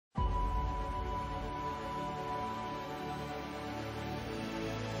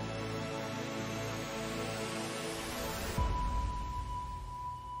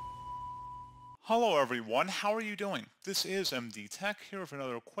Hello everyone, how are you doing? This is MD Tech here with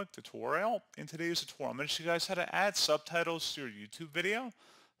another quick tutorial. In today's tutorial, I'm going to show you guys how to add subtitles to your YouTube video.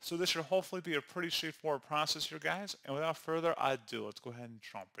 So this should hopefully be a pretty straightforward process here, guys. And without further ado, let's go ahead and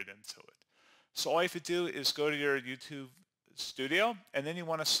jump right into it. So all you have to do is go to your YouTube studio, and then you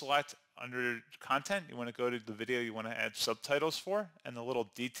want to select under content, you want to go to the video you want to add subtitles for, and the little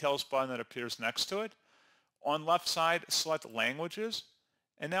details button that appears next to it. On left side, select languages.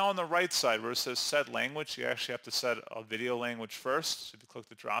 And now on the right side where it says set language, you actually have to set a video language first. So if you click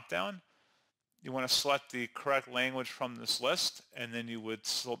the drop down, you want to select the correct language from this list, and then you would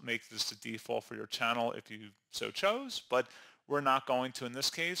make this the default for your channel if you so chose, but we're not going to in this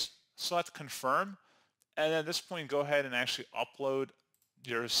case. Select confirm, and at this point go ahead and actually upload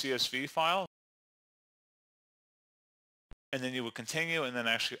your CSV file, and then you would continue and then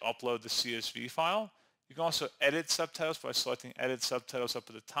actually upload the CSV file. You can also edit subtitles by selecting edit subtitles up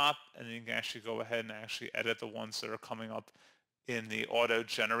at the top, and then you can actually go ahead and actually edit the ones that are coming up in the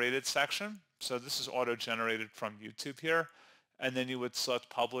auto-generated section. So this is auto-generated from YouTube here, and then you would select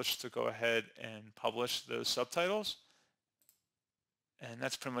publish to go ahead and publish those subtitles, and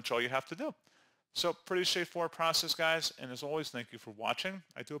that's pretty much all you have to do. So pretty straightforward process, guys, and as always, thank you for watching.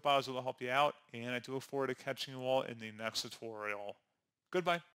 I do hope I was able to help you out, and I do look forward to catching you all in the next tutorial. Goodbye.